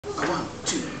1,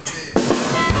 2, 3.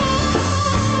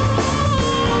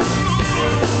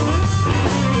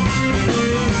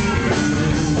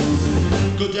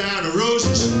 Go down to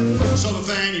Roses, some of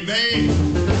Fanny Mae,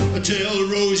 until the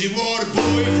rosy water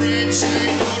boyfriend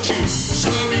sang, don't you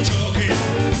stop me talking,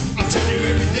 I'll tell you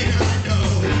everything I know.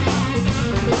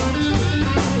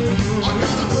 I'm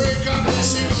gonna break up this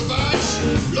single vice,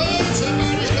 Lord,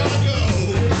 somebody's gotta go.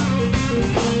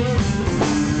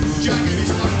 Jack and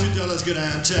his $2 go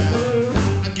downtown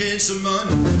and get some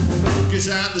money, gets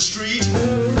out the street,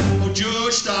 oh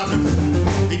George stopped him,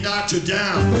 he knocked her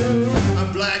down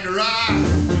and blacked her eye.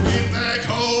 Get back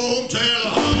home, tell her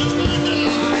husband to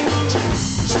lie. Don't you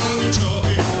stop me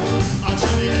talking, I'll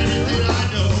tell you everything I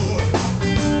know.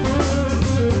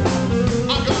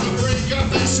 I'm gonna break up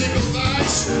this single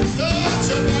vice, Lord,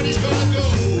 somebody's gonna go.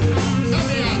 Help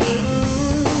me out there.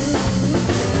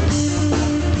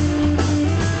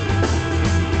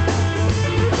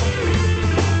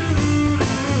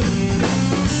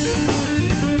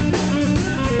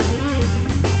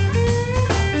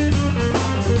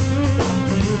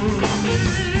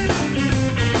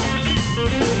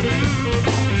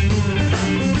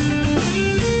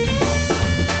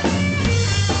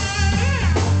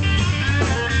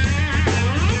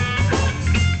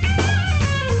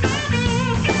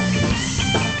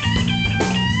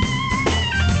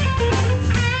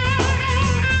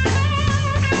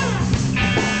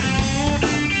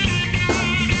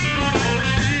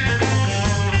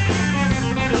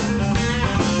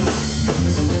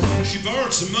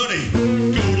 Some money,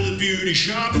 go to the beauty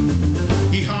shop.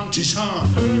 He honked his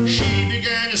horn, she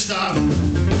began to stop.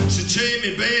 So take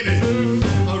me, baby,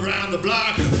 around the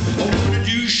block. I wanna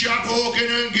do shop walking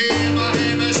and get my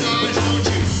hair massage. Don't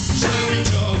you stop me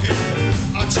talking,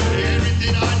 I'll tell you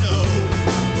everything I know.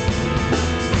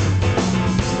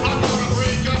 I'm gonna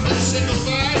break up this single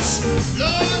vice,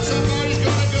 Lord, somebody's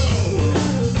gonna go.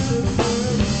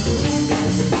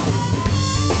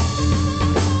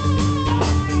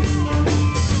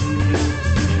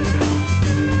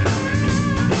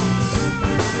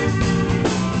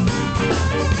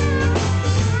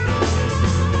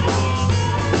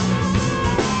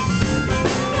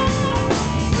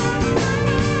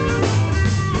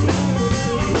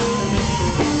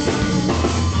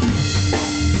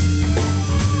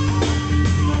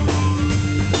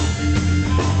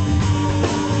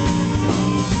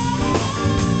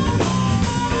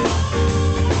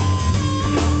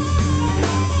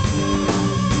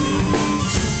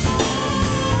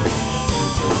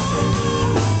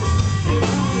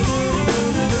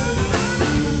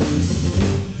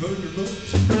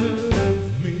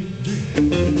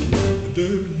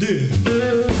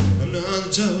 Another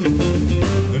time,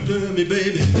 do me,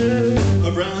 baby,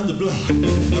 around the block.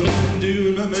 I'm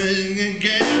doing my thing and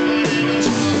get my name as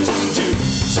far as don't you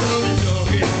stop me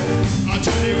talking, I'll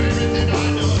tell you everything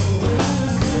I know.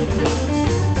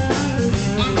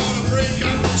 I'm gonna break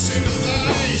up this single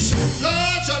vice,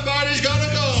 Lord, somebody's gotta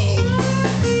go.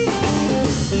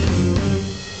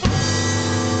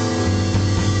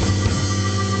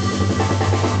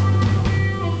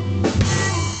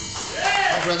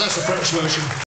 That's the French version.